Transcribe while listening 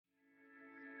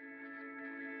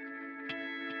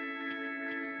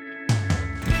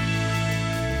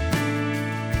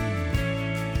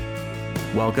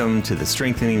Welcome to the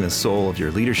Strengthening the Soul of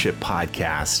Your Leadership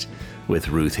podcast with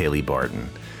Ruth Haley Barton.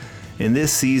 In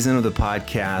this season of the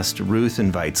podcast, Ruth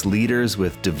invites leaders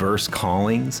with diverse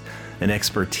callings and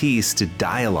expertise to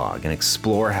dialogue and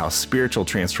explore how spiritual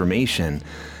transformation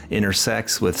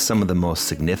intersects with some of the most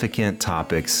significant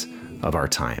topics of our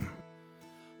time.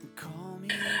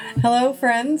 Hello,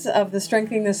 friends of the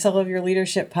Strengthening the Soul of Your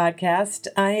Leadership podcast.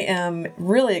 I am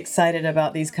really excited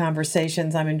about these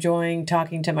conversations. I'm enjoying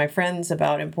talking to my friends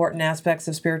about important aspects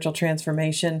of spiritual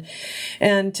transformation.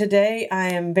 And today I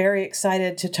am very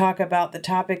excited to talk about the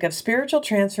topic of spiritual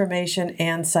transformation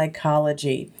and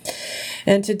psychology.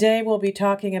 And today we'll be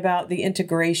talking about the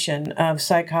integration of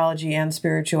psychology and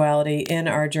spirituality in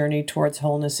our journey towards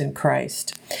wholeness in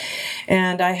Christ.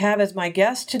 And I have as my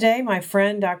guest today my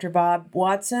friend, Dr. Bob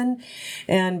Watson.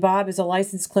 And Bob is a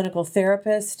licensed clinical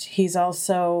therapist. He's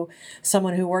also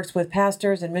someone who works with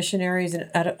pastors and missionaries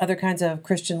and other kinds of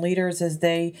Christian leaders as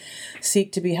they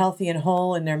seek to be healthy and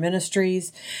whole in their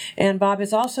ministries. And Bob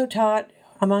has also taught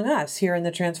among us here in the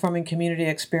Transforming Community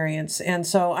Experience. And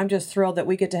so I'm just thrilled that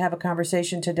we get to have a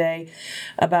conversation today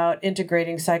about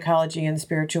integrating psychology and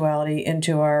spirituality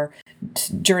into our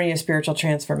journey of spiritual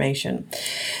transformation.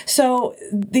 So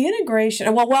the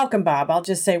integration, well, welcome, Bob. I'll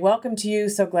just say welcome to you.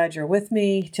 So glad you're with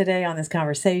me today on this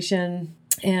conversation.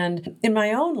 And in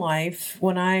my own life,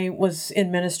 when I was in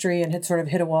ministry and had sort of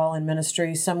hit a wall in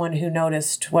ministry, someone who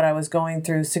noticed what I was going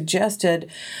through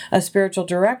suggested a spiritual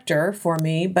director for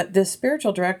me, but this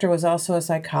spiritual director was also a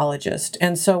psychologist.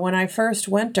 And so when I first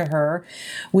went to her,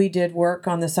 we did work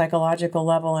on the psychological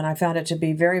level, and I found it to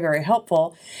be very, very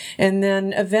helpful. And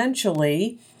then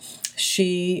eventually,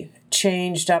 she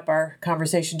changed up our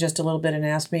conversation just a little bit and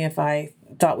asked me if I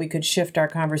thought we could shift our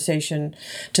conversation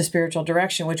to spiritual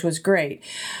direction, which was great.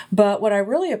 But what I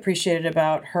really appreciated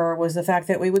about her was the fact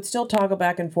that we would still toggle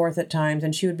back and forth at times,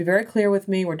 and she would be very clear with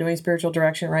me, we're doing spiritual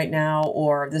direction right now,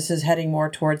 or this is heading more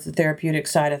towards the therapeutic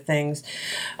side of things.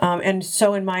 And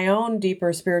so in my own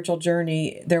deeper spiritual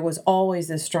journey, there was always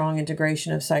this strong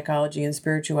integration of psychology and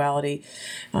spirituality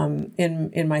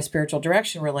in my spiritual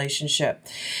direction relationship.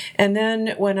 And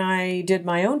then when I did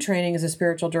my own training as a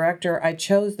spiritual director, I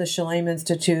chose the Shalem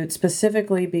Institute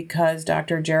specifically because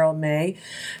Dr. Gerald May,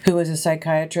 who is a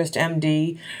psychiatrist,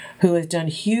 MD, who has done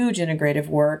huge integrative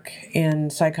work in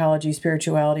psychology,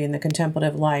 spirituality, and the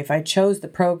contemplative life. I chose the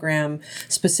program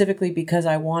specifically because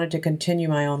I wanted to continue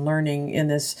my own learning in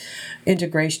this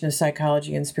integration of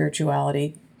psychology and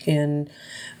spirituality in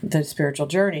the spiritual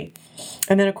journey.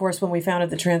 And then, of course, when we founded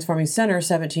the Transforming Center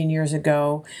 17 years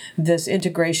ago, this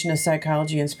integration of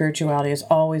psychology and spirituality has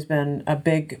always been a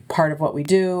big part of what we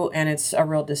do, and it's a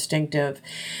real distinctive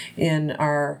in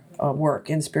our work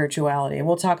in spirituality. And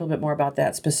we'll talk a little bit more about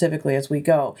that specifically as we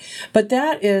go. But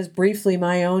that is briefly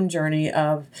my own journey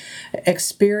of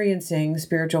experiencing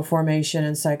spiritual formation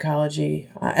and psychology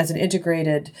as an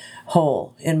integrated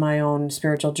whole in my own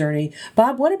spiritual journey.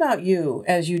 Bob, what about you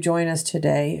as you join us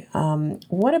today?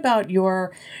 What about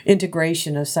your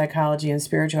integration of psychology and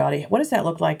spirituality? What does that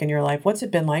look like in your life? What's it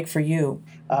been like for you?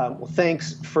 Well,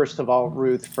 thanks, first of all,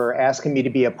 Ruth, for asking me to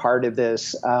be a part of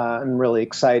this. I'm really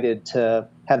excited to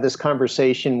have this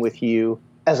conversation with you.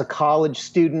 As a college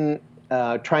student,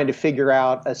 trying to figure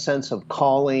out a sense of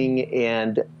calling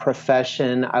and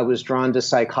profession, I was drawn to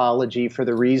psychology for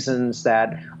the reasons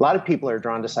that a lot of people are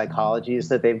drawn to psychology, is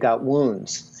that they've got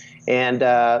wounds. And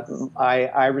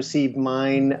I received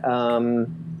mine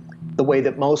the way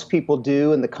that most people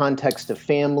do, in the context of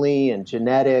family and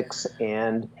genetics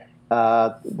and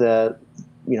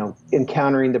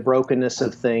encountering the brokenness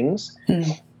of things.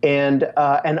 And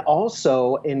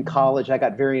also in college, I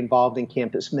got very involved in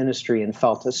campus ministry and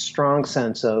felt a strong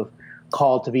sense of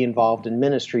call to be involved in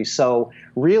ministry. So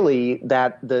really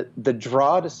that the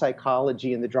draw to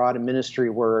psychology and the draw to ministry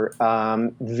were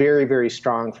very, very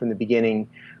strong from the beginning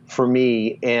for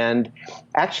me. And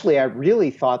actually, I really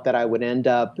thought that I would end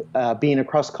up being a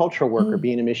cross-cultural worker,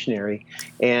 being a missionary.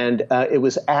 And it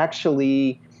was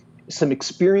actually some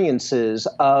experiences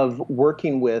of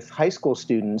working with high school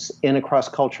students in a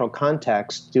cross-cultural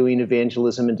context, doing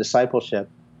evangelism and discipleship,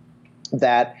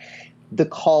 that the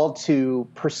call to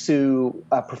pursue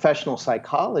professional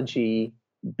psychology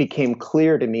became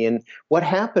clear to me. And what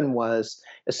happened was,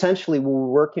 essentially, we were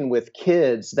working with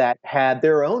kids that had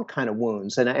their own kind of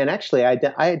wounds. And actually, I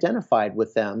identified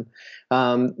with them.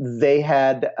 They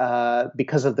had,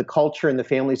 because of the culture and the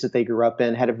families that they grew up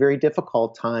in, had a very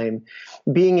difficult time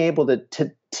being able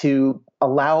to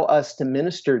allow us to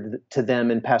minister to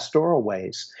them in pastoral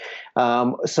ways.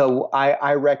 So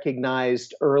I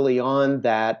recognized early on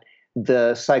that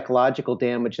the psychological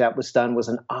damage that was done was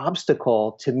an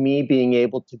obstacle to me being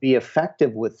able to be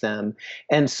effective with them.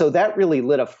 And so that really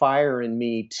lit a fire in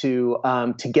me to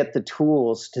get the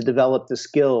tools, to develop the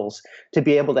skills, to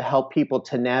be able to help people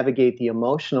to navigate the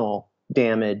emotional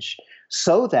damage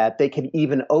so that they could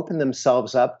even open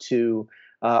themselves up to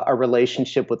a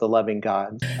relationship with a loving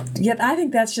God. Yet I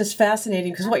think that's just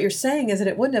fascinating, because what you're saying is that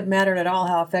it wouldn't have mattered at all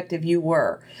how effective you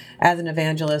were as an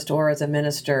evangelist or as a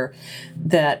minister,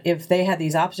 that if they had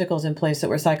these obstacles in place that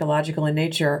were psychological in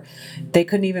nature, they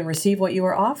couldn't even receive what you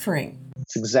were offering.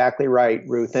 That's exactly right,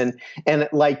 Ruth. And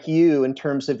like you, in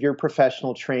terms of your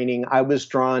professional training, I was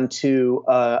drawn to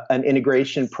an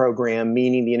integration program,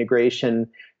 meaning the integration,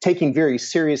 taking very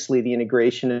seriously the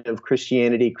integration of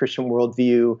Christianity, Christian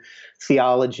worldview,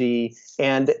 theology,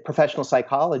 and professional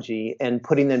psychology, and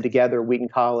putting them together at Wheaton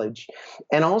College.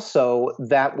 And also,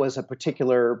 that was a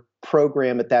particular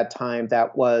program at that time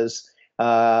that was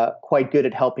quite good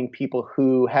at helping people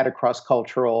who had a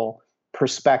cross-cultural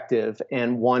perspective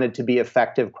and wanted to be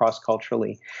effective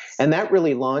cross-culturally. And that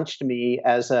really launched me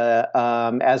as a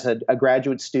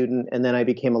graduate student, and then I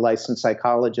became a licensed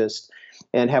psychologist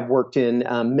and have worked in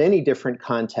many different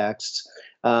contexts,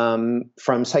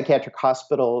 from psychiatric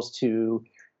hospitals to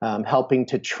helping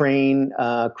to train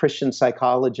Christian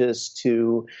psychologists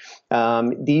to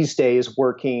these days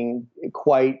working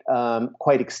quite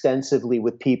extensively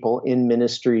with people in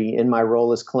ministry in my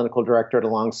role as clinical director at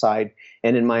Alongside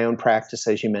and in my own practice,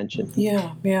 as you mentioned.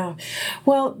 Yeah, yeah.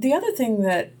 Well, the other thing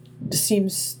that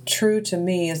seems true to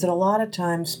me is that a lot of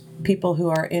times people who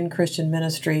are in Christian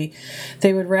ministry,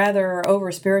 they would rather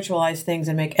over spiritualize things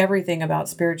and make everything about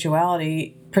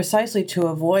spirituality, precisely to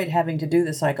avoid having to do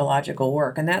the psychological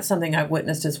work. And that's something I've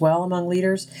witnessed as well among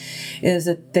leaders, is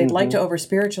that they'd like to over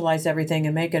spiritualize everything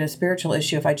and make it a spiritual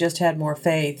issue. If I just had more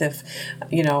faith,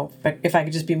 if I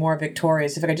could just be more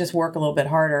victorious, if I could just work a little bit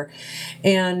harder.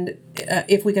 And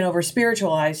if we can over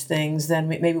spiritualize things, then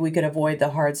maybe we could avoid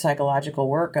the hard psychological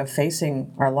work of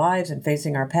facing our lives and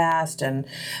facing our past and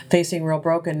facing real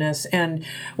brokenness. And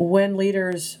when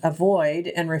leaders avoid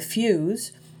and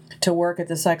refuse to work at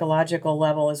the psychological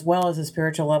level as well as the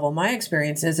spiritual level, my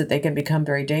experience is that they can become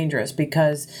very dangerous,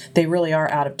 because they really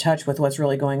are out of touch with what's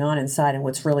really going on inside and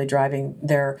what's really driving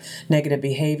their negative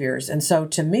behaviors. And so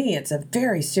to me, it's a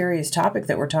very serious topic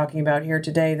that we're talking about here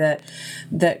today,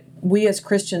 that we as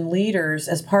Christian leaders,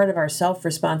 as part of our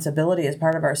self-responsibility, as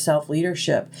part of our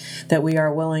self-leadership, that we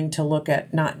are willing to look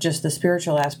at not just the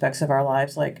spiritual aspects of our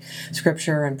lives, like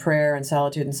scripture and prayer and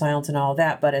solitude and silence and all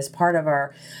that, but as part of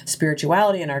our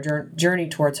spirituality and our journey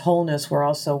towards wholeness, we're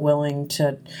also willing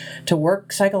to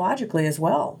work psychologically as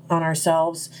well on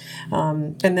ourselves.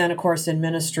 And then, of course, in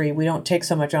ministry, we don't take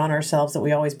so much on ourselves that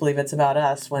we always believe it's about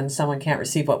us when someone can't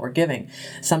receive what we're giving.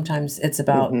 Sometimes it's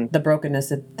about the brokenness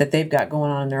that they've got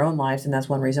going on in their own lives, and that's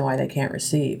one reason why they can't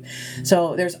receive.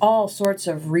 So there's all sorts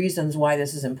of reasons why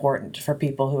this is important for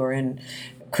people who are in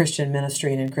Christian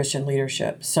ministry and in Christian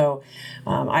leadership. So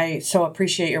I so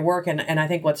appreciate your work, and I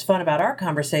think what's fun about our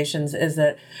conversations is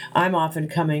that I'm often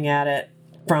coming at it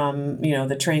from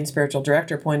the trained spiritual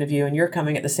director point of view, and you're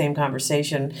coming at the same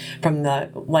conversation from the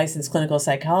licensed clinical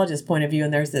psychologist point of view,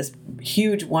 and there's this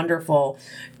huge, wonderful,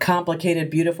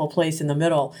 complicated, beautiful place in the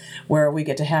middle where we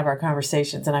get to have our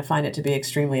conversations, and I find it to be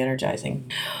extremely energizing.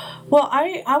 Well,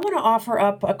 I want to offer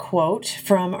up a quote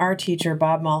from our teacher,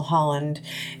 Bob Mulholland,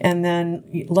 and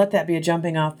then let that be a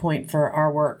jumping off point for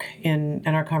our work in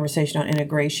our conversation on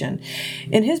integration.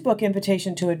 In his book,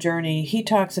 Invitation to a Journey, he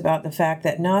talks about the fact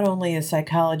that not only is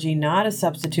psychology not a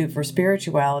substitute for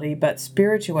spirituality, but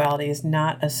spirituality is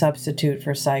not a substitute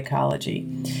for psychology.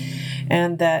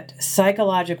 And that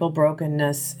psychological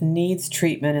brokenness needs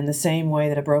treatment in the same way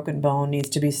that a broken bone needs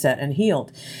to be set and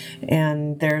healed.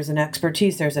 And there's an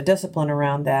expertise, there's a discipline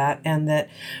around that, and that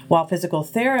while physical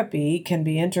therapy can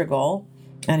be integral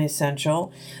and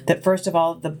essential, that first of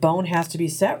all, the bone has to be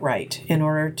set right in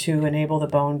order to enable the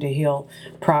bone to heal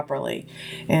properly.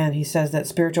 And he says that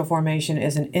spiritual formation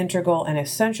is an integral and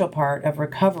essential part of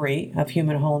recovery of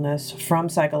human wholeness from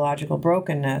psychological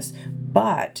brokenness,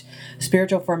 but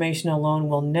spiritual formation alone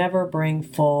will never bring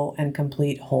full and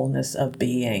complete wholeness of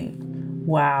being.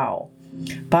 Wow.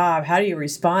 Bob, how do you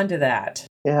respond to that?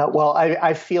 Yeah, well,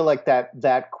 I feel like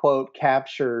that quote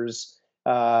captures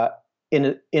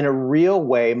in a real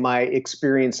way my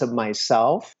experience of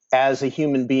myself as a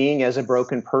human being, as a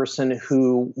broken person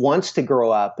who wants to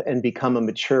grow up and become a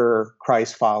mature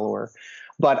Christ follower.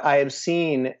 But I have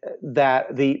seen that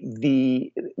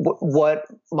what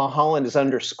Mulholland is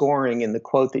underscoring in the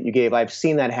quote that you gave, I've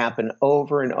seen that happen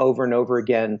over and over and over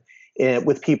again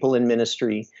with people in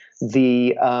ministry,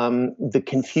 the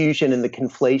confusion and the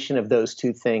conflation of those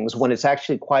two things, when it's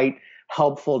actually quite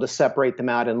helpful to separate them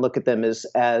out and look at them as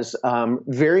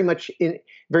very much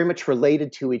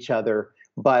related to each other,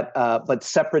 but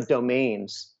separate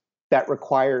domains that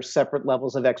require separate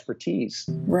levels of expertise.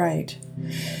 Right.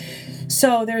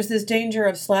 So there's this danger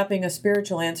of slapping a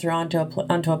spiritual answer onto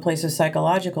a place of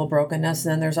psychological brokenness.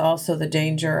 And then there's also the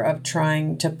danger of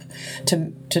trying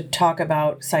to talk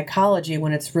about psychology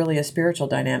when it's really a spiritual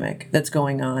dynamic that's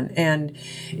going on. And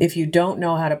if you don't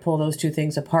know how to pull those two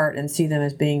things apart and see them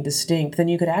as being distinct, then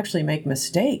you could actually make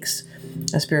mistakes.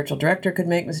 A spiritual director could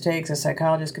make mistakes. A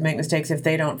psychologist could make mistakes if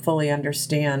they don't fully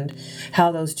understand how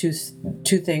those two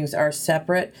things are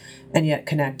separate and yet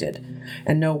connected,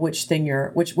 and know which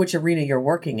arena you're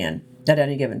working in at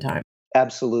any given time.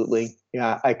 Absolutely.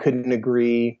 Yeah, I couldn't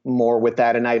agree more with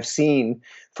that. And I've seen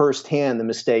firsthand the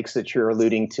mistakes that you're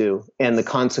alluding to and the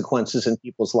consequences in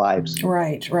people's lives.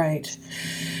 Right. Why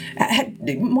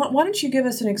don't you give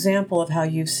us an example of how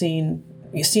you've seen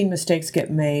mistakes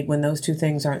get made when those two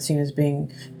things aren't seen as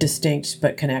being distinct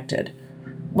but connected?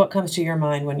 What comes to your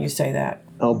mind when you say that?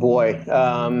 Oh boy.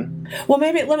 Well,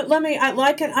 maybe let me.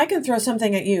 I can throw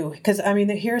something at you, because I mean,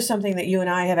 here's something that you and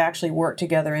I have actually worked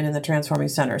together in the Transforming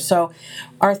Center. So,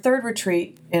 our third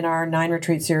retreat in our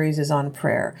 9-retreat series is on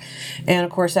prayer, and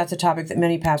of course, that's a topic that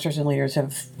many pastors and leaders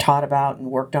have taught about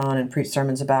and worked on and preached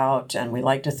sermons about, and we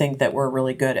like to think that we're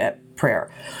really good at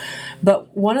prayer.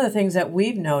 But one of the things that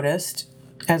we've noticed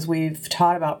as we've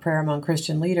taught about prayer among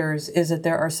Christian leaders is that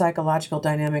there are psychological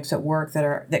dynamics at work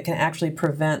that can actually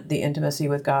prevent the intimacy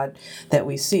with God that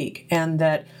we seek, and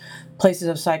that places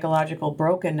of psychological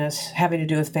brokenness having to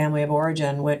do with family of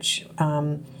origin, which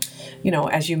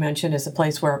as you mentioned, is a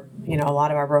place where a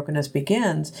lot of our brokenness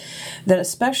begins, that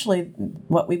especially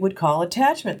what we would call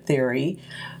attachment theory,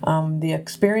 the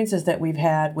experiences that we've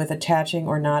had with attaching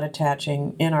or not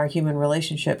attaching in our human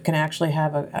relationship can actually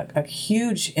have a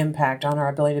huge impact on our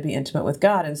ability to be intimate with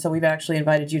God. And so we've actually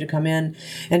invited you to come in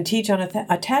and teach on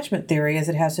attachment theory as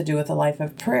it has to do with a life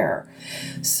of prayer.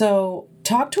 So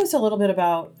talk to us a little bit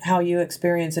about how you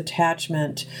experience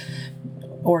attachment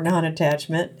or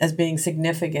non-attachment as being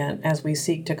significant as we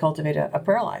seek to cultivate a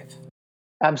prayer life.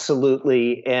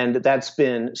 Absolutely. And that's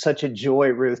been such a joy,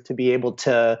 Ruth, to be able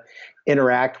to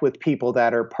interact with people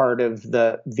that are part of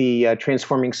the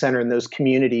Transforming Center and those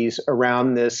communities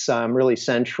around this really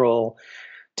central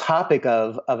topic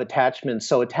of attachment.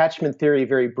 So attachment theory,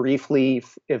 very briefly,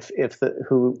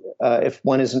 if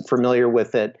one isn't familiar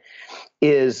with it,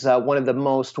 is one of the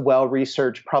most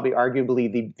well-researched, probably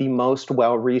arguably the most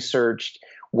well-researched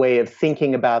way of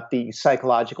thinking about the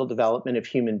psychological development of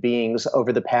human beings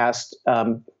over the past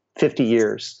 50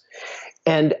 years.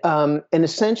 And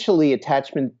essentially,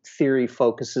 attachment theory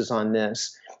focuses on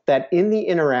this, that in the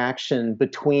interaction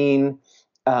between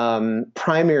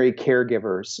primary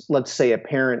caregivers, let's say a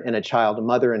parent and a child, a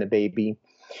mother and a baby,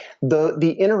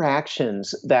 the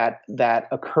interactions that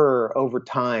occur over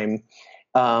time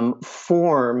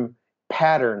form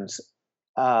patterns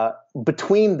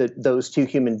between those two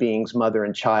human beings, mother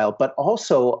and child, but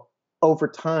also over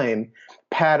time,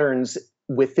 patterns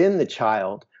within the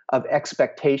child of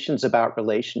expectations about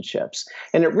relationships.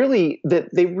 And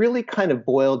they really kind of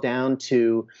boil down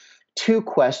to two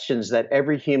questions that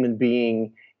every human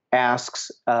being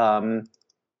asks,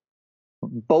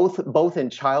 both in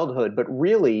childhood, but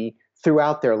really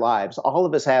throughout their lives. All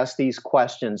of us ask these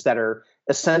questions that are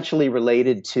essentially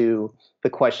related to the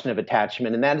question of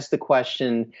attachment. And that is the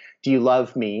question, do you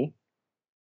love me?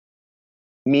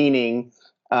 Meaning,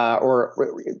 or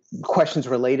questions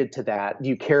related to that. Do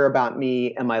you care about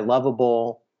me? Am I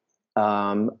lovable?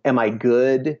 Am I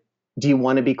good? Do you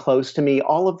want to be close to me?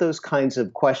 All of those kinds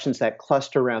of questions that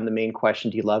cluster around the main question,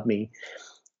 do you love me?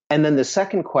 And then the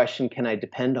second question, can I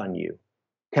depend on you?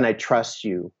 Can I trust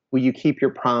you? Will you keep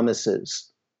your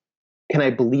promises? Can I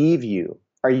believe you?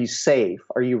 Are you safe?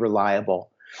 Are you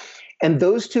reliable? And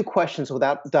those two questions,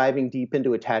 without diving deep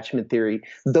into attachment theory,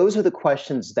 those are the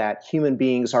questions that human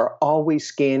beings are always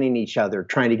scanning each other,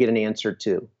 trying to get an answer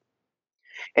to.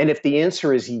 And if the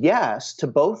answer is yes to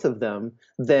both of them,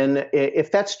 then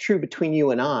if that's true between you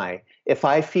and I, if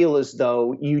I feel as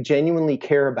though you genuinely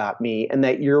care about me and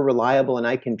that you're reliable and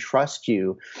I can trust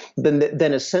you, then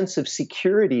a sense of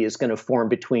security is going to form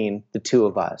between the two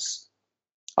of us.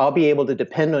 I'll be able to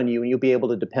depend on you and you'll be able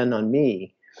to depend on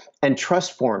me and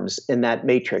trust forms in that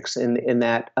matrix, in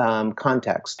that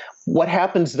context. What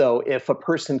happens, though, if a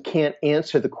person can't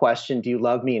answer the question, do you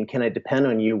love me and can I depend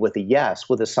on you, with a yes,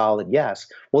 with a solid yes?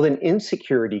 Well, then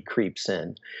insecurity creeps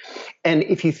in. And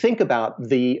if you think about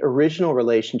the original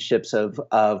relationships of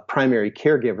primary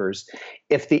caregivers,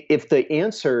 if the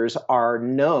answers are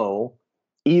no,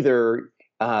 either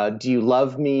do you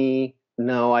love me?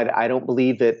 No, I don't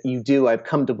believe that you do. I've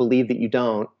come to believe that you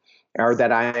don't, or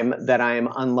that I am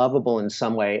unlovable in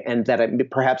some way, and that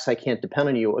perhaps I can't depend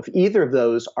on you. If either of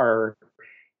those are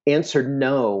answered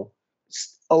no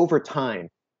over time,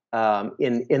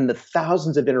 in the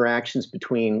thousands of interactions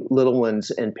between little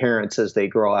ones and parents as they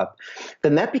grow up,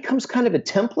 then that becomes kind of a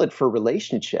template for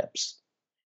relationships,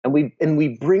 and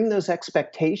we bring those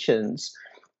expectations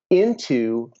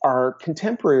into our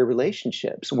contemporary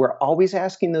relationships. We're always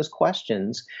asking those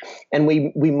questions, and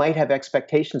we might have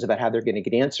expectations about how they're going to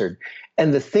get answered.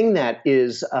 And the thing that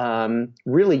is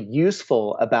really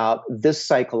useful about this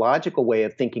psychological way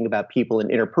of thinking about people, and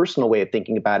interpersonal way of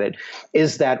thinking about it,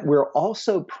 is that we're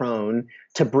also prone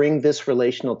to bring this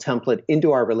relational template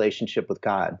into our relationship with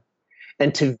God,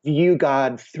 and to view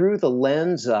God through the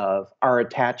lens of our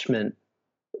attachment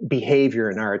behavior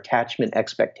and our attachment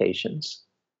expectations.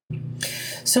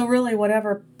 So really,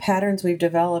 whatever patterns we've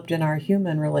developed in our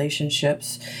human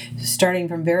relationships, starting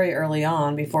from very early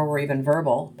on, before we're even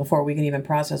verbal, before we can even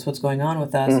process what's going on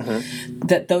with us,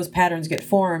 that those patterns get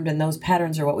formed, and those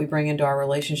patterns are what we bring into our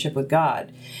relationship with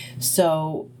God.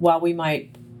 So while we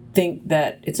might think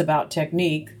that it's about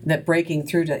technique, that breaking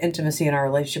through to intimacy in our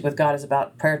relationship with God is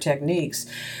about prayer techniques,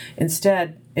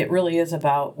 instead, it really is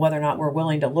about whether or not we're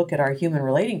willing to look at our human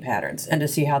relating patterns and to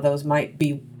see how those might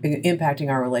be impacting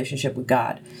our relationship with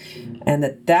God. And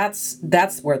that's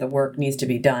where the work needs to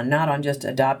be done, not on just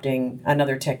adopting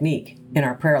another technique in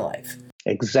our prayer life.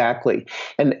 Exactly.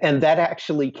 And that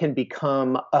actually can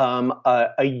become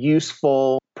a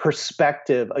useful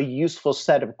perspective, a useful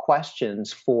set of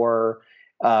questions for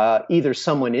either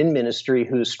someone in ministry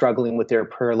who's struggling with their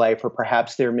prayer life, or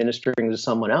perhaps they're ministering to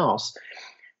someone else,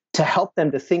 to help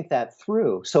them to think that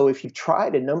through. So if you've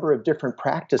tried a number of different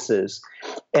practices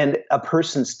and a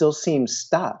person still seems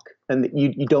stuck, and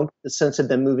you don't get the sense of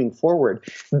them moving forward,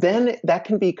 then that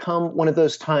can become one of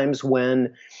those times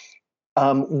when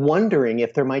wondering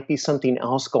if there might be something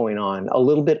else going on, a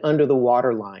little bit under the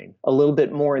waterline, a little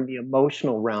bit more in the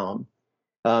emotional realm,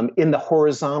 in the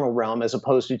horizontal realm, as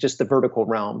opposed to just the vertical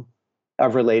realm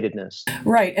of relatedness.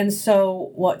 Right. And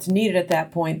so what's needed at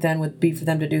that point then would be for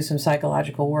them to do some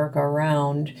psychological work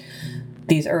around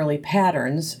these early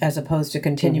patterns, as opposed to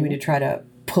continuing to try to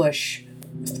push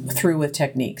through with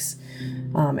techniques.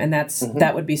 And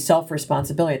that would be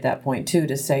self-responsibility at that point too,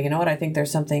 to say, you know what, I think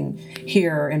there's something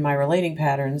here in my relating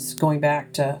patterns, going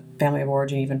back to family of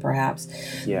origin even perhaps,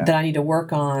 that I need to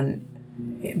work on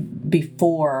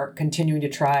before continuing to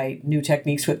try new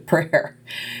techniques with prayer.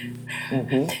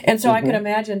 And so I could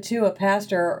imagine too a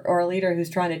pastor or a leader who's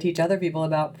trying to teach other people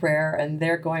about prayer, and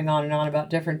they're going on and on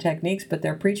about different techniques, but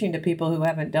they're preaching to people who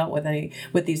haven't dealt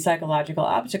with these psychological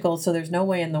obstacles. So there's no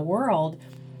way in the world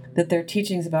that their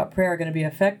teachings about prayer are going to be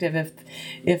effective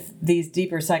if these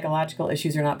deeper psychological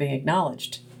issues are not being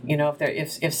acknowledged. You know,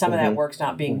 if some of that work's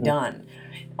not being done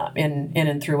in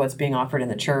and through what's being offered in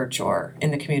the church or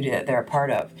in the community that they're a part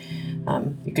of.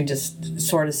 You can just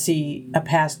sort of see a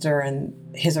pastor and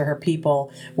his or her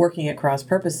people working at cross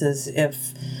purposes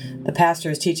if the pastor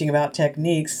is teaching about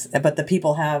techniques, but the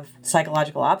people have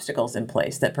psychological obstacles in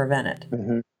place that prevent it.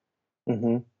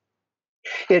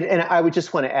 And I would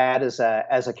just want to add as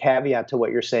a caveat to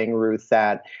what you're saying, Ruth,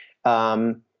 that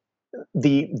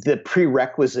the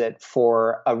prerequisite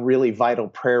for a really vital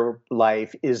prayer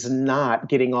life is not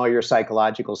getting all your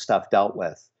psychological stuff dealt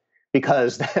with,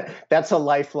 because that's a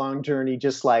lifelong journey,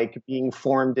 just like being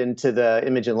formed into the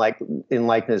image and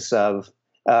likeness of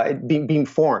being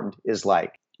formed is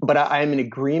like. But I'm in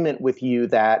agreement with you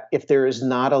that if there is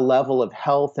not a level of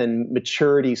health and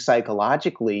maturity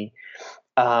psychologically,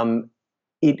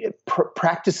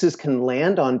 practices can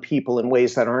land on people in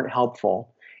ways that aren't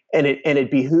helpful. And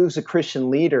it behooves a Christian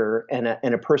leader and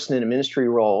a person in a ministry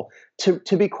role to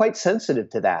be quite sensitive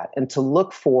to that, and to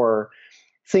look for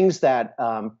things that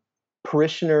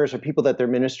parishioners or people that they're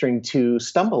ministering to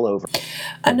stumble over.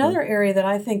 Another area that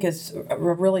I think is a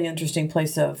really interesting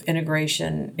place of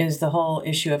integration is the whole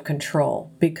issue of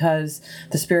control, because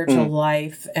the spiritual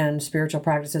life and spiritual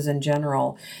practices in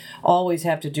general always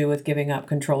have to do with giving up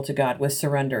control to God, with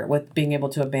surrender, with being able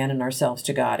to abandon ourselves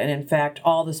to God. And in fact,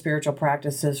 all the spiritual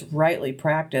practices rightly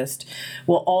practiced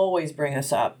will always bring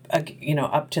us up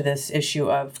to this issue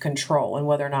of control and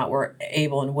whether or not we're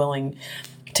able and willing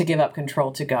to give up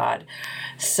control to God.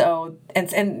 So, and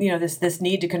this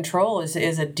need to control is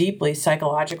a deeply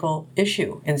psychological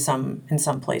issue in some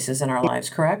places in our lives,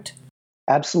 correct?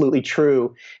 Absolutely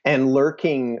true. And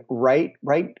lurking right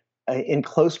in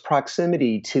close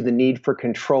proximity to the need for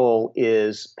control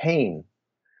is pain.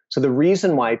 So the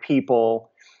reason why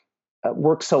people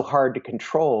work so hard to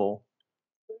control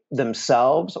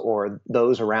themselves or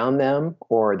those around them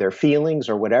or their feelings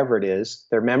or whatever it is,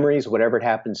 their memories, whatever it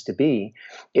happens to be,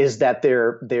 is that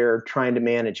they're trying to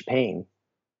manage pain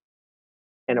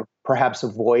and perhaps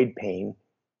avoid pain.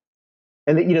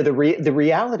 And the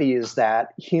reality is that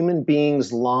human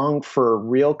beings long for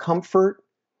real comfort,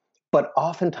 but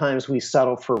oftentimes we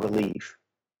settle for relief.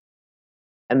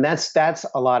 And that's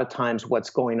a lot of times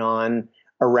what's going on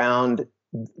around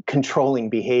controlling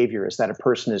behavior, is that a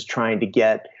person is trying to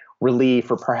get relief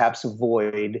or perhaps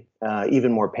avoid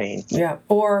even more pain. Yeah,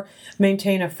 or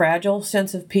maintain a fragile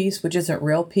sense of peace, which isn't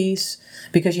real peace,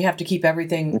 because you have to keep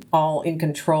everything all in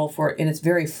control for it, and it's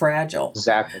very fragile.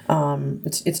 Exactly.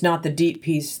 It's not the deep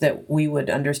peace that we would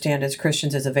understand as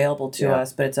Christians is available to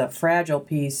us, but it's a fragile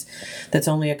peace that's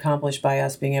only accomplished by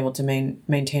us being able to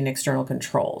maintain external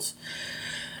controls.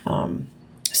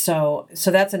 So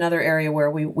that's another area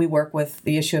where we work with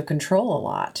the issue of control a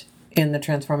lot in the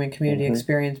transforming community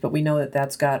experience, but we know that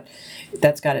that's got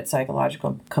its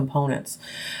psychological components.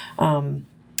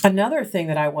 Another thing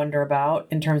that I wonder about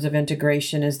in terms of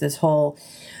integration is this whole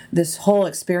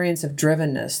experience of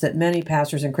drivenness that many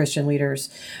pastors and Christian leaders,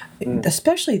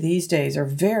 especially these days, are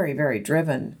very, very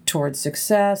driven towards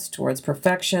success, towards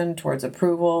perfection, towards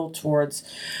approval, towards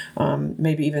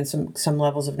maybe even some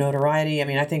levels of notoriety. I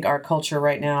mean, I think our culture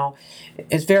right now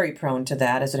is very prone to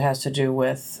that, as it has to do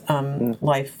with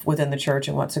life within the church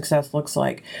and what success looks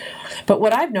like. But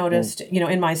what I've noticed,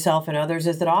 in myself and others,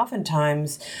 is that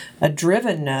oftentimes a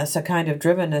kind of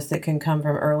drivenness that can come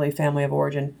from early family of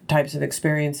origin types of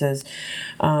experiences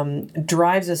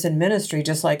drives us in ministry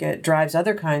just like it drives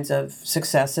other kinds of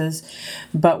successes,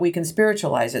 but we can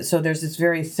spiritualize it. So there's this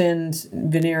very thin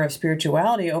veneer of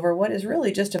spirituality over what is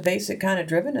really just a basic kind of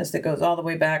drivenness that goes all the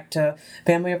way back to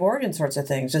family of origin sorts of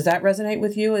things. Does that resonate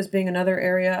with you as being another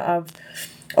area of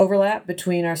overlap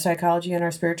between our psychology and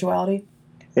our spirituality?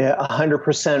 Yeah,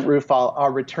 100%, Ruth. I'll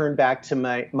return back to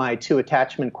my two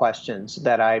attachment questions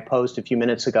that I posed a few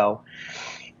minutes ago.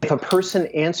 If a person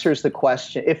answers the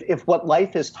question, if what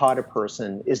life has taught a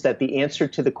person is that the answer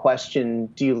to the question,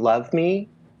 do you love me,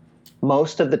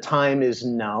 most of the time is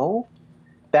no,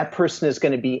 that person is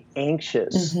going to be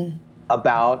anxious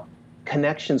about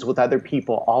connections with other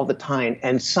people all the time.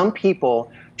 And some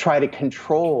people try to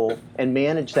control and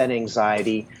manage that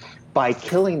anxiety by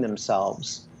killing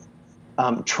themselves,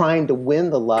 trying to win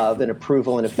the love and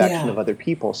approval and affection of other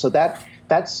people. So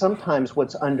that's sometimes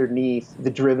what's underneath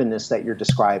the drivenness that you're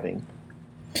describing.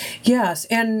 Yes,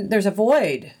 and there's a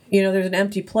void. There's an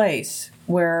empty place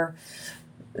where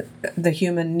the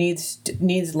human needs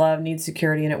love, needs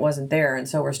security, and it wasn't there, and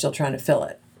so we're still trying to fill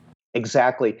it.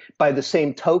 Exactly. By the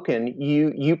same token,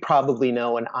 you probably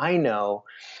know, and I know,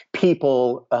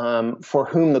 people for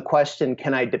whom the question,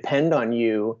 can I depend on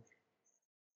you,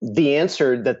 the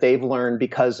answer that they've learned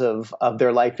because of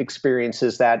their life experience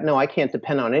is that, no, I can't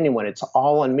depend on anyone. It's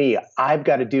all on me. I've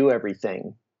got to do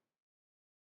everything.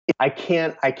 I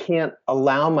can't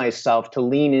allow myself to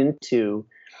lean into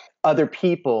other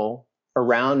people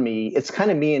around me. It's kind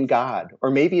of me and God,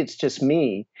 or maybe it's just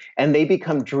me, and they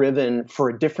become driven for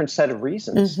a different set of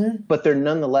reasons, but they're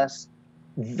nonetheless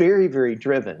very, very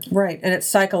driven. Right, and it's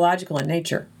psychological in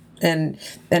nature. And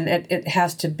it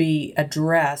has to be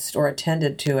addressed or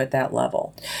attended to at that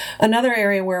level. Another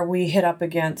area where we hit up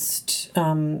against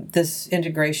this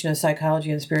integration of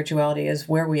psychology and spirituality is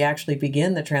where we actually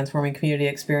begin the transforming community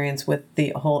experience with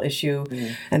the whole issue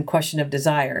and question of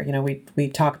desire. We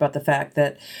talk about the fact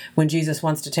that when Jesus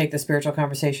wants to take the spiritual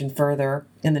conversation further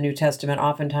in the New Testament,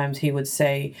 oftentimes he would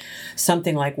say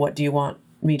something like, what do you want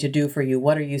me to do for you?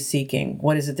 What are you seeking?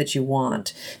 What is it that you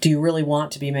want? Do you really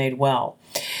want to be made well?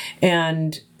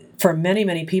 And for many,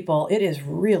 many people, it is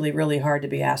really, really hard to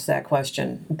be asked that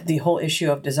question. The whole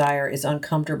issue of desire is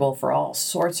uncomfortable for all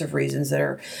sorts of reasons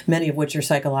many of which are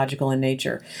psychological in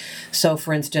nature. So,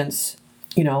 for instance,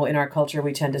 in our culture,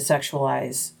 we tend to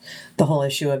sexualize the whole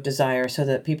issue of desire so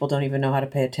that people don't even know how to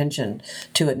pay attention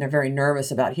to it, and they're very nervous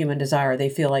about human desire. They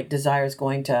feel like desire is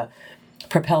going to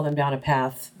propel them down a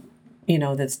path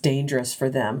that's dangerous for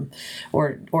them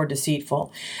or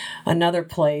deceitful. Another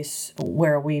place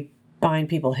where we find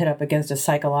people hit up against a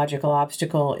psychological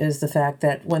obstacle is the fact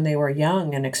that when they were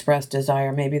young and expressed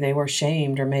desire, maybe they were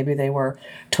shamed, or maybe they were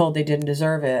told they didn't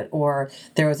deserve it, or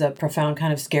there was a profound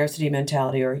kind of scarcity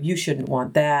mentality, or you shouldn't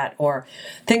want that, or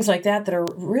things like that are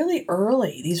really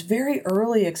early, these very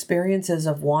early experiences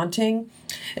of wanting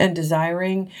and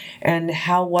desiring. And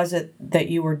how was it that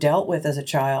you were dealt with as a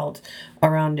child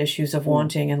around issues of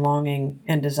wanting and longing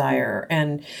and desire?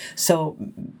 And so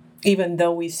even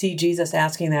though we see Jesus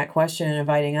asking that question and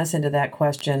inviting us into that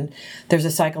question, there's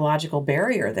a psychological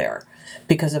barrier there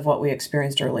because of what we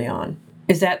experienced early on.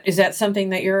 Is that something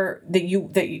that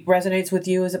resonates with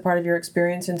you as a part of your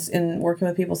experience in working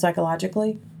with people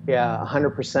psychologically? Yeah,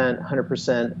 100%,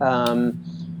 100%.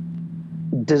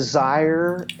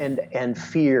 Desire and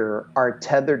fear are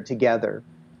tethered together.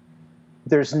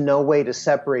 There's no way to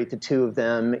separate the two of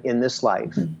them in this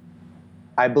life.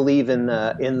 I believe in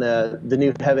the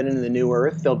new heaven and the new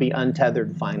earth, they'll be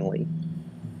untethered finally.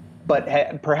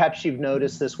 But perhaps you've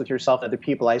noticed this with yourself and other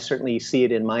people. I certainly see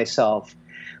it in myself,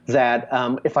 that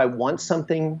if I want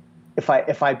something, if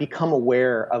I become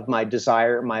aware of my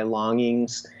desire, my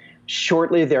longings,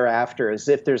 shortly thereafter, as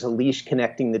if there's a leash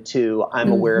connecting the two,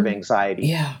 I'm aware of anxiety.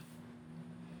 Yeah.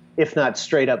 If not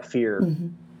straight up fear.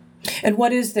 And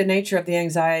what is the nature of the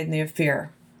anxiety and the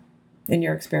fear in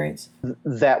your experience?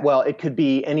 Well, it could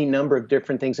be any number of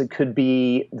different things. It could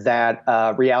be that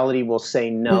reality will say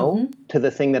no to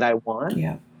the thing that I want.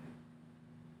 Yeah.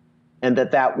 And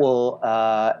that will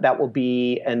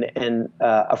be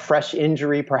a fresh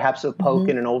injury, perhaps a poke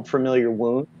in an old familiar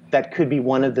wound. That could be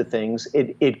one of the things.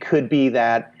 It could be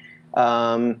that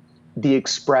the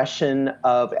expression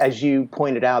of, as you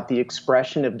pointed out, the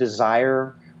expression of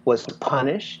desire was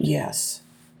punished. Yes.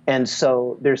 And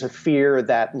so there's a fear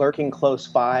that lurking close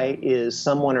by is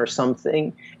someone or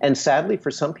something. And sadly, for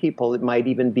some people, it might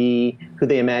even be who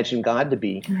they imagine God to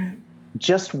be,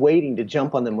 just waiting to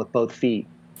jump on them with both feet.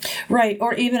 Right.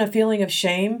 Or even a feeling of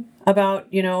shame about,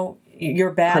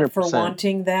 you're bad 100%. For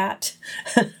wanting that.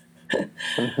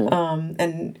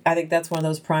 And I think that's one of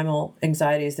those primal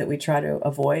anxieties that we try to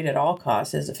avoid at all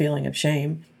costs, is a feeling of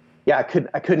shame. Yeah,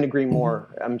 I couldn't agree more.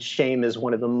 Shame is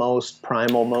one of the most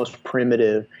primal, most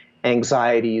primitive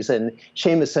anxieties, and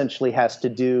shame essentially has to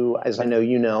do, as I know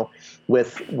you know,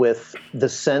 with the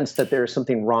sense that there is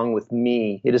something wrong with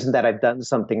me. It isn't that I've done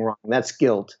something wrong. That's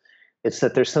guilt. It's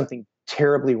that there's something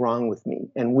terribly wrong with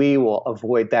me, and we will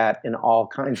avoid that in all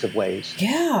kinds of ways.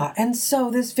 Yeah, and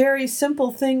so this very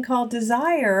simple thing called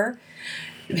desire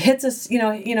hits us,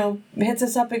 hits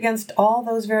us up against all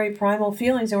those very primal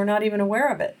feelings, and we're not even aware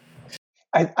of it.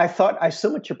 I thought I so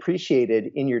much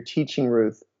appreciated in your teaching,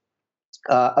 Ruth,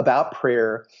 about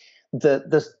prayer,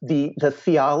 the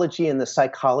theology and the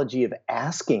psychology of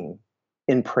asking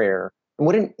in prayer. And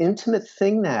what an intimate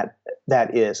thing that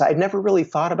is. I'd never really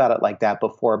thought about it like that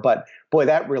before, but boy,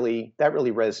 that really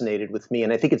resonated with me.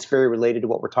 And I think it's very related to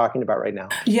what we're talking about right now.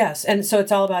 Yes. And so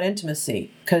it's all about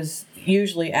intimacy, because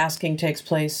usually asking takes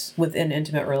place within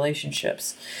intimate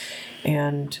relationships.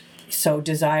 And so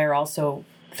desire also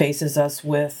faces us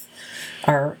with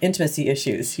our intimacy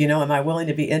issues. Am I willing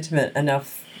to be intimate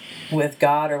enough with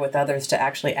God or with others to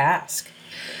actually ask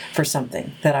for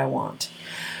something that I want?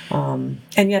 And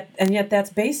yet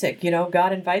that's basic.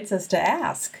 God invites us to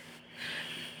ask.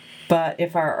 But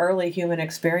if our early human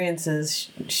experiences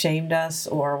shamed us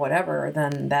or whatever,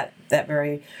 then that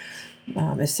very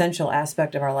essential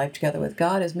aspect of our life together with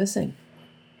God is missing,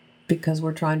 because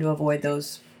we're trying to avoid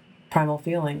those primal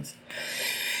feelings.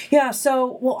 Yeah,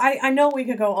 so, I know we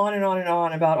could go on and on and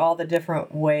on about all the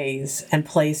different ways and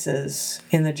places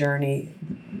in the journey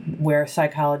where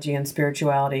psychology and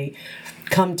spirituality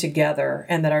come together,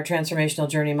 and that our transformational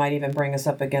journey might even bring us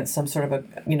up against some sort of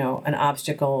an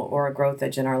obstacle or a growth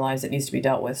edge in our lives that needs to be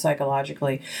dealt with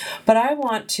psychologically. But I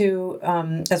want to,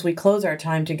 as we close our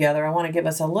time together, I want to give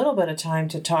us a little bit of time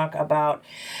to talk about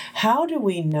how do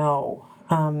we know.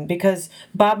 Because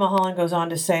Bob Mulholland goes on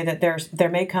to say that there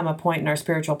may come a point in our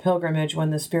spiritual pilgrimage when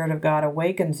the Spirit of God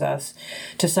awakens us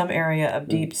to some area of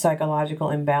deep psychological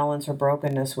imbalance or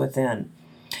brokenness within.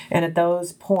 And at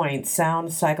those points,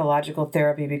 sound psychological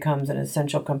therapy becomes an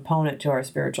essential component to our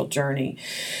spiritual journey.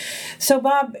 So,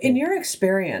 Bob, in your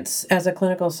experience as a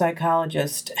clinical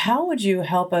psychologist, how would you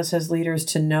help us as leaders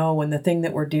to know when the thing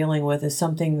that we're dealing with is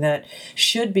something that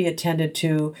should be attended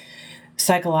to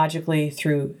psychologically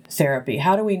through therapy?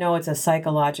 How do we know it's a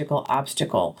psychological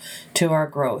obstacle to our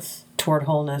growth toward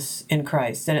wholeness in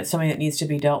Christ, and it's something that needs to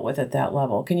be dealt with at that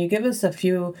level? Can you give us a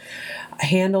few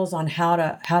handles on how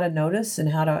to notice and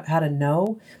how to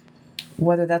know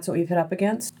whether that's what we've hit up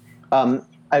against?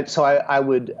 I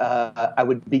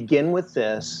would begin with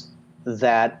this.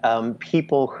 that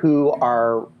people who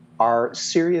are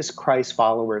serious Christ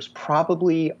followers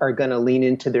probably are going to lean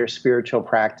into their spiritual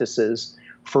practices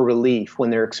for relief when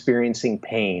they're experiencing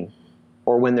pain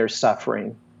or when they're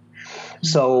suffering.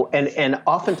 So, and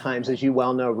oftentimes, as you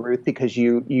well know, Ruth, because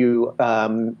you're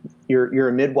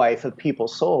a midwife of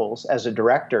people's souls as a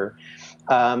director,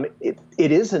 it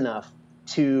is enough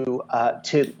to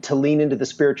lean into the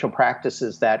spiritual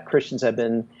practices that Christians have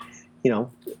been,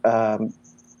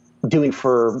 doing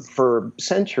for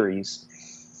centuries.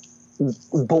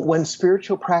 But when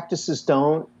spiritual practices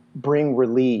don't bring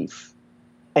relief,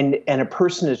 and a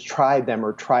person has tried them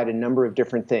or tried a number of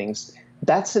different things,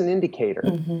 that's an indicator.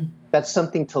 Mm-hmm. That's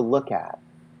something to look at.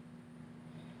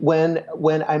 When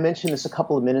I mentioned this a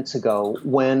couple of minutes ago,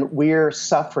 when we're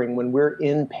suffering, when we're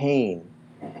in pain,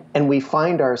 and we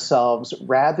find ourselves,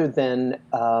 rather than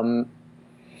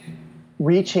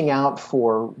reaching out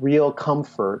for real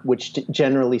comfort, which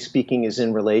generally speaking is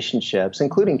in relationships,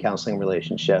 including counseling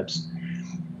relationships,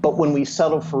 but when we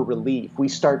settle for relief, we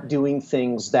start doing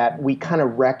things that we kind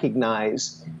of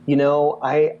recognize,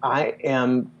 I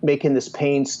am making this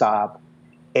pain stop,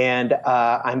 and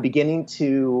I'm beginning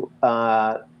to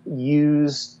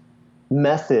use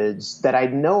methods that I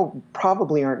know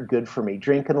probably aren't good for me.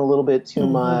 Drinking a little bit too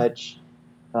much,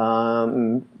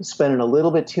 spending a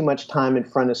little bit too much time in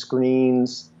front of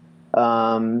screens,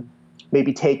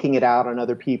 maybe taking it out on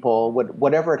other people,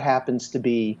 whatever it happens to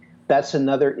be. That's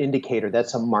another indicator.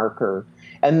 That's a marker.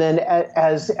 And then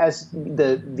as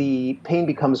the pain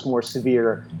becomes more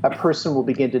severe, a person will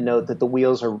begin to note that the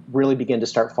wheels really begin to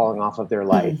start falling off of their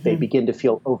life. Mm-hmm. They begin to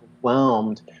feel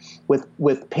overwhelmed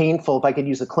with painful, if I could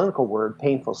use a clinical word,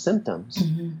 painful symptoms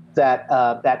that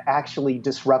actually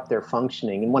disrupt their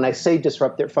functioning. And when I say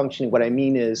disrupt their functioning, what I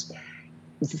mean is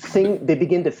they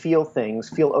begin to feel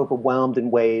overwhelmed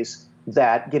in ways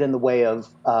that get in the way of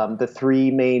the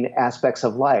three main aspects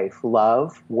of life: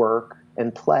 love, work,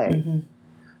 and play. Mm-hmm.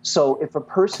 So if a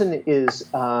person is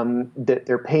that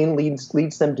their pain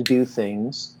leads them to do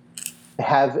things,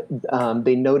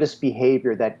 they notice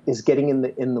behavior that is getting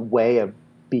in the way of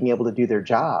being able to do their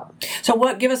job.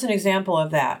 So give us an example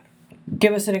of that.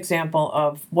 Give us an example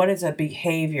of what is a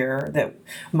behavior that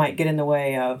might get in the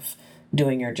way of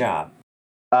doing your job.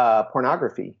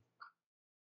 Pornography.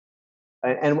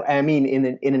 And I mean in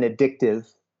an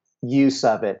addictive use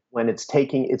of it, when it's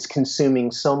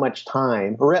consuming so much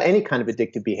time, or any kind of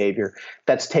addictive behavior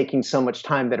that's taking so much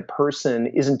time that a person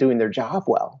isn't doing their job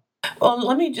well. Well,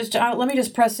 let me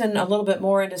just press in a little bit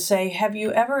more and to say, have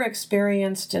you ever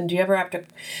experienced, and do you ever have to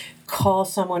call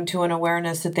someone to an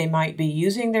awareness that they might be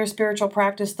using their spiritual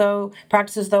practices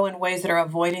though in ways that are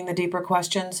avoiding the deeper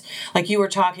questions? Like you were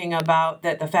talking about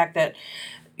that the fact that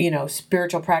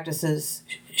spiritual practices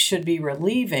should be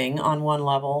relieving on one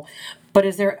level, but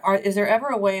is there ever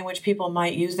a way in which people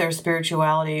might use their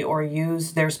spirituality or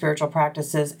use their spiritual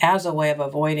practices as a way of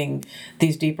avoiding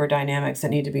these deeper dynamics that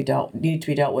need to be dealt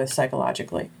with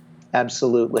psychologically?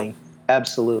 Absolutely.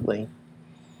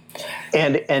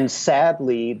 And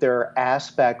sadly, there are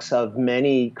aspects of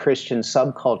many Christian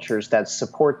subcultures that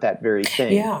support that very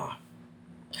thing. Yeah.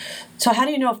 So how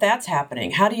do you know if that's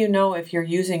happening? How do you know if you're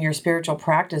using your spiritual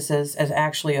practices as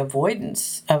actually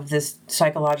avoidance of this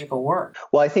psychological work?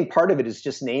 Well, I think part of it is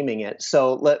just naming it.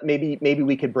 So maybe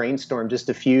we could brainstorm just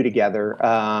a few together.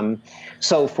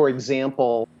 So, for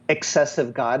example,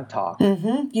 excessive God talk.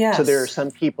 Mm-hmm, yes. So there are some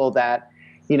people that,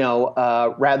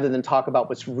 rather than talk about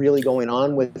what's really going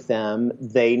on with them,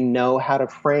 they know how to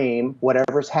frame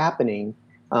whatever's happening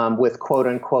with quote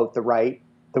unquote the right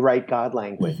God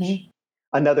language. Mm-hmm.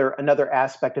 Another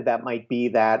aspect of that might be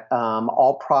that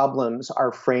all problems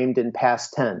are framed in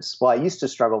past tense. Well, I used to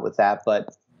struggle with that,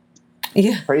 but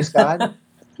praise God.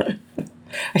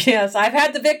 Yes, I've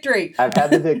had the victory.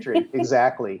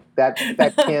 Exactly. That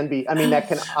can be. I mean, that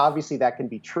can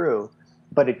be true,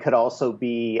 but it could also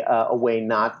be a way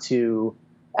not to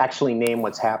actually name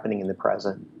what's happening in the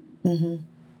present.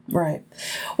 Mm-hmm. Right.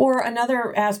 Or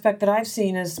another aspect that I've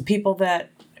seen is people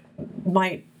that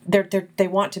might. They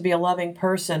want to be a loving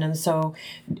person, and so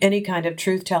any kind of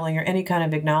truth-telling or any kind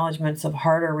of acknowledgments of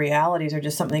harder realities are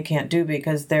just something they can't do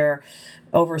because they're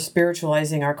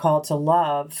over-spiritualizing our call to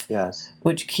love, yes,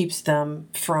 which keeps them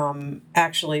from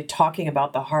actually talking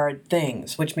about the hard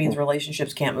things, which means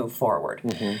relationships can't move forward.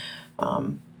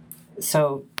 Mm-hmm.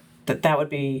 So that would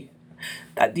be,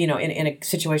 in a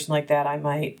situation like that, I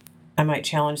might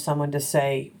challenge someone to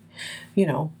say,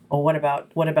 well, what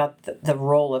about the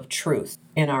role of truth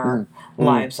in our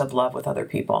lives of love with other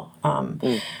people?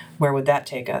 Where would that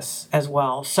take us as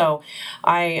well? So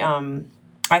I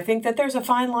think that there's a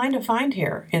fine line to find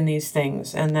here in these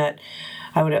things, and that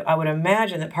I would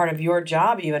imagine that part of your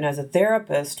job, even as a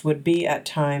therapist, would be at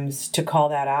times to call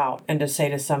that out and to say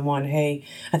to someone, hey,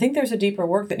 I think there's a deeper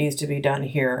work that needs to be done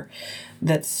here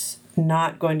that's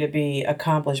not going to be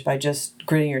accomplished by just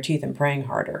gritting your teeth and praying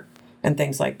harder and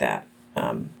things like that.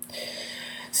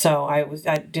 So I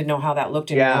didn't know how that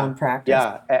looked in your own practice.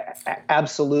 Yeah,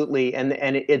 absolutely. And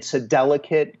it's a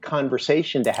delicate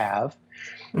conversation to have.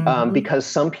 Because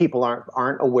some people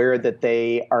aren't aware that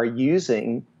they are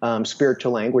using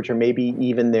spiritual language, or maybe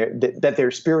even that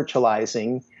they're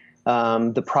spiritualizing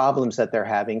the problems that they're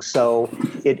having. So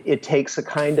it takes a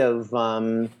kind of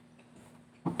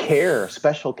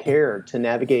special care to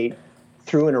navigate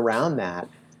through and around that.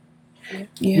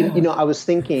 Yeah. I was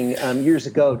thinking years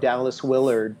ago, Dallas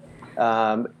Willard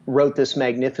wrote this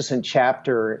magnificent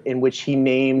chapter in which he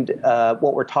named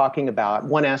what we're talking about,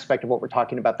 one aspect of what we're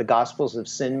talking about, the Gospels of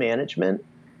Sin Management.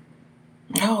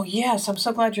 Oh, yes. I'm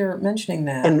so glad you're mentioning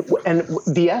that. And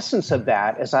the essence of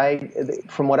that,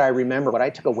 from what I remember, what I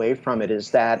took away from it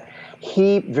is that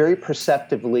he very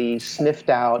perceptively sniffed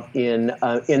out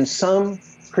in some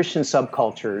Christian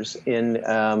subcultures,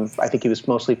 I think he was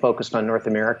mostly focused on North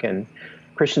American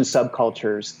Christian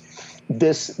subcultures,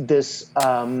 this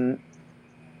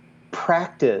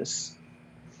practice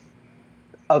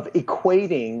of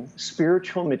equating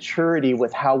spiritual maturity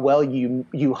with how well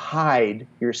you hide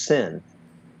your sin.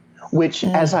 Which,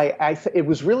 as it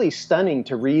was really stunning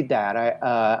to read that.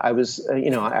 I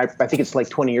think it's like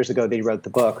 20 years ago that he wrote the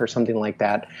book or something like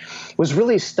that. It was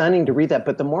really stunning to read that.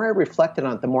 But the more I reflected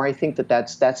on it, the more I think that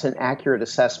that's an accurate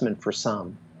assessment for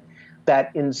some.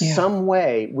 That in some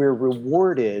way we're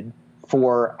rewarded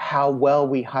for how well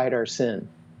we hide our sin,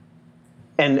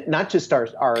 and not just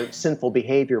our sinful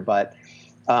behavior, but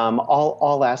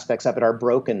all aspects of it, our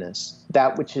brokenness,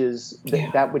 that which is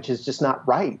just not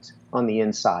right on the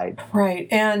inside. Right.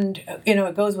 And,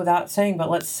 it goes without saying, but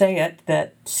let's say it,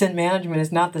 that sin management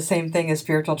is not the same thing as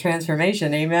spiritual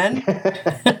transformation. Amen?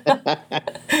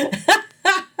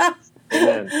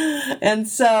 Amen. And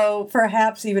so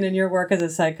perhaps even in your work as a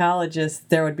psychologist,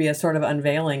 there would be a sort of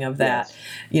unveiling of that,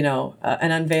 yes.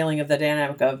 An unveiling of the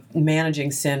dynamic of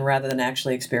managing sin rather than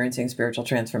actually experiencing spiritual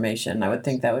transformation. Yes. I would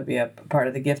think that would be a part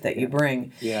of the gift that you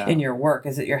bring in your work,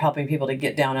 is that you're helping people to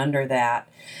get down under that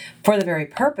for the very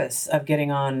purpose of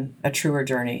getting on a truer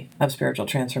journey of spiritual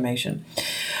transformation.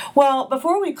 Well,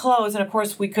 before we close, and of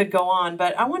course we could go on,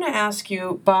 but I want to ask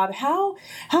you, Bob, how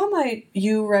might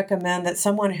you recommend that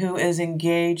someone who is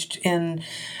engaged in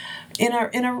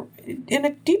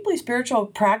a deeply spiritual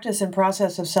practice and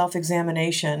process of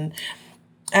self-examination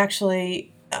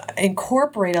actually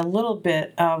incorporate a little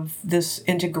bit of this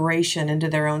integration into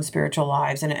their own spiritual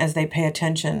lives, and as they pay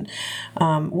attention,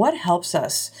 what helps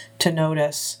us to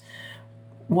notice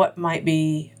what might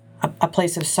be a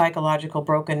place of psychological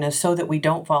brokenness so that we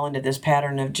don't fall into this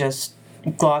pattern of just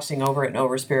glossing over it and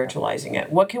over spiritualizing it?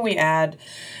 What can we add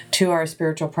to our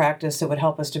spiritual practice that would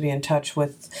help us to be in touch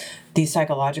with these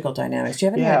psychological dynamics? Do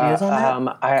you have any ideas on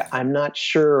that? I'm not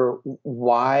sure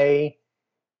why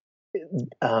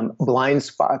blind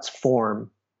spots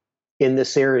form in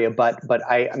this area, but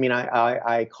I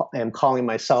am calling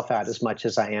myself out as much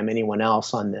as I am anyone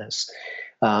else on this.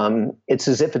 It's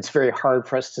as if it's very hard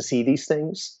for us to see these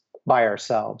things by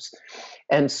ourselves.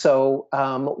 And so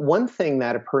one thing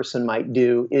that a person might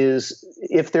do is,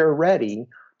 if they're ready,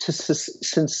 to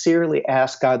sincerely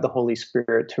ask God the Holy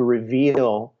Spirit to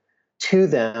reveal to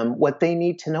them what they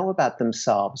need to know about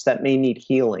themselves that may need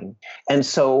healing. And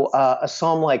so a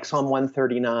psalm like Psalm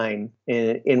 139,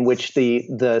 in which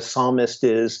the psalmist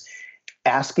is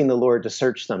asking the Lord to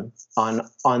search them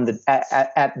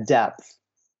at depth,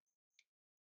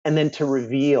 and then to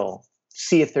reveal,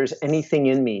 see if there's anything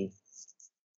in me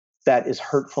that is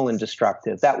hurtful and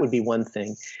destructive. That would be one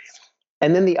thing.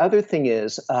 And then the other thing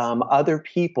is other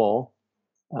people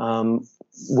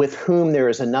with whom there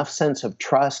is enough sense of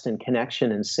trust and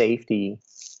connection and safety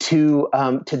to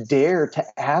dare to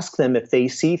ask them if they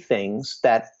see things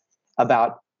that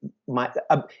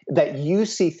you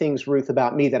see things, Ruth,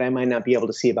 about me that I might not be able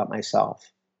to see about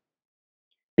myself.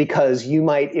 Because you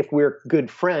might, if we're good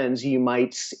friends, you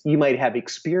might have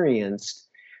experienced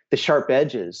the sharp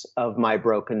edges of my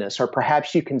brokenness, or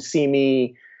perhaps you can see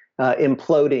me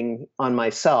imploding on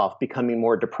myself, becoming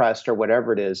more depressed, or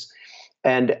whatever it is.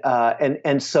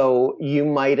 And so you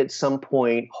might at some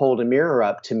point hold a mirror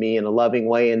up to me in a loving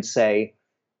way and say,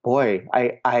 boy,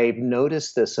 I've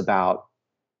noticed this about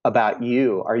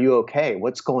you. Are you okay?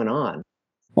 What's going on?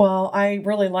 Well, I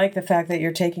really like the fact that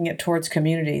you're taking it towards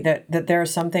community, that there are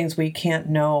some things we can't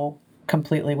know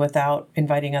completely without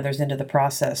inviting others into the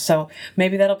process. So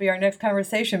maybe that'll be our next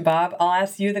conversation, Bob. I'll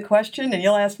ask you the question and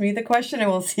you'll ask me the question, and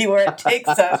we'll see where it takes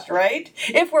us, right?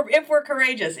 If we're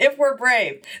courageous, if we're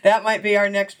brave, that might be our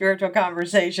next spiritual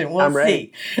conversation. We'll I'm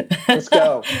ready. See. Let's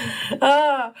go.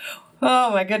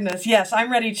 Oh my goodness. Yes,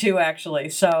 I'm ready too, actually.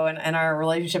 So, and our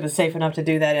relationship is safe enough to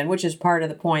do that in, which is part of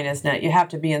the point, isn't it? You have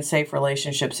to be in safe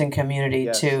relationships and community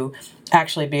to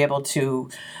actually be able to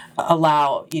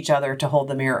allow each other to hold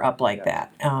the mirror up like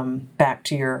that. Back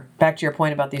to your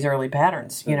point about these early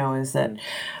patterns, is that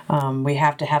we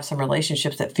have to have some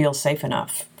relationships that feel safe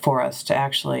enough for us to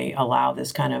actually allow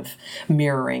this kind of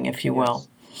mirroring, if you will.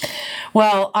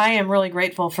 Well, I am really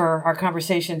grateful for our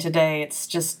conversation today. It's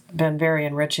just been very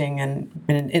enriching, and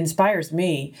it inspires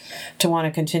me to want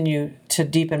to continue to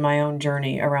deepen my own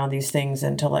journey around these things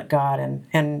and to let God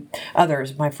and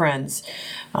others, my friends,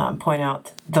 point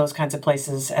out those kinds of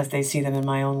places as they see them in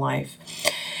my own life.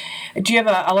 Do you have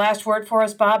a last word for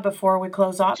us, Bob, before we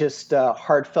close off? Just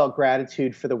heartfelt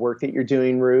gratitude for the work that you're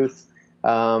doing, Ruth.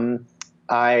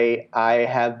 I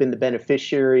have been the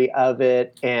beneficiary of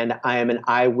it, and I am an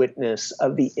eyewitness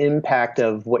of the impact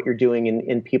of what you're doing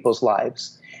in people's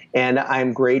lives. And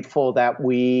I'm grateful that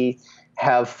we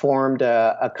have formed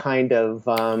a kind of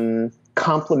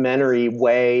complementary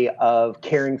way of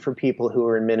caring for people who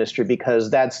are in ministry,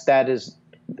 because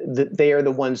they are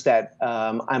the ones that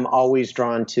I'm always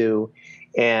drawn to.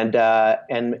 And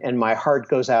my heart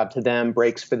goes out to them,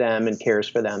 breaks for them, and cares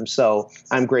for them. So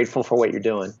I'm grateful for what you're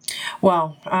doing.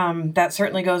 Well, that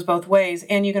certainly goes both ways.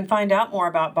 And you can find out more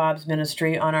about Bob's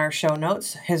ministry on our show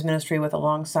notes, his ministry with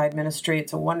Alongside Ministry.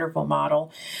 It's a wonderful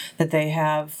model that they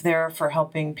have there for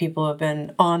helping people who have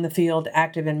been on the field,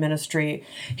 active in ministry,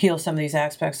 heal some of these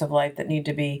aspects of life that need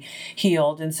to be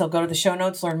healed. And so go to the show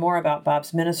notes, learn more about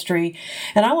Bob's ministry.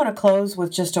 And I want to close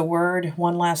with just a word,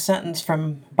 one last sentence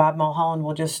from Bob Mulholland.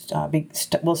 We'll just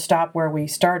we'll stop where we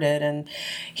started, and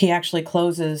he actually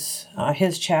closes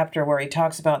his chapter where he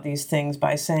talks about these things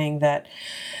by saying that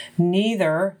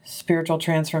neither spiritual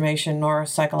transformation nor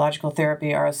psychological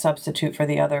therapy are a substitute for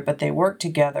the other, but they work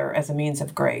together as a means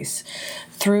of grace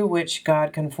through which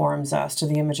God conforms us to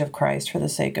the image of Christ for the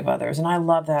sake of others. And I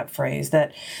love that phrase,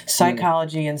 that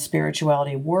psychology and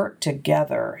spirituality work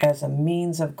together as a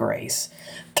means of grace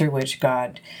through which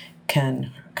God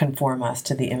can conform us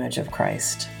to the image of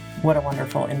Christ. What a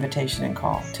wonderful invitation and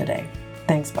call today.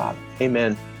 Thanks, Bob.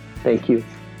 Amen. Thank you.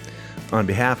 On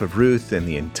behalf of Ruth and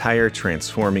the entire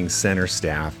Transforming Center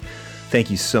staff, thank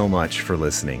you so much for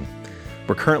listening.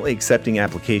 We're currently accepting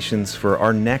applications for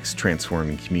our next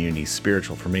Transforming Community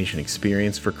Spiritual Formation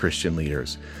Experience for Christian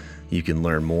leaders. You can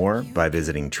learn more by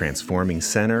visiting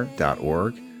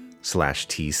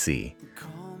transformingcenter.org/TC.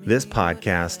 This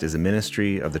podcast is a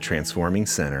ministry of the Transforming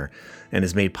Center and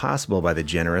is made possible by the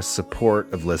generous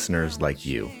support of listeners like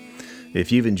you. If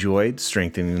you've enjoyed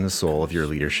Strengthening the Soul of Your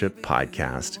Leadership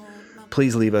podcast,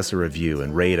 please leave us a review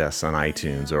and rate us on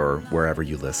iTunes or wherever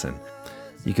you listen.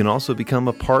 You can also become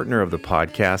a partner of the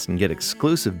podcast and get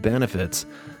exclusive benefits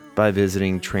by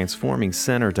visiting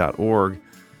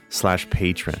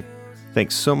transformingcenter.org/patron.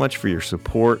 Thanks so much for your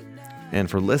support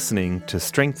and for listening to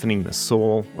Strengthening the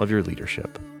Soul of Your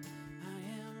Leadership.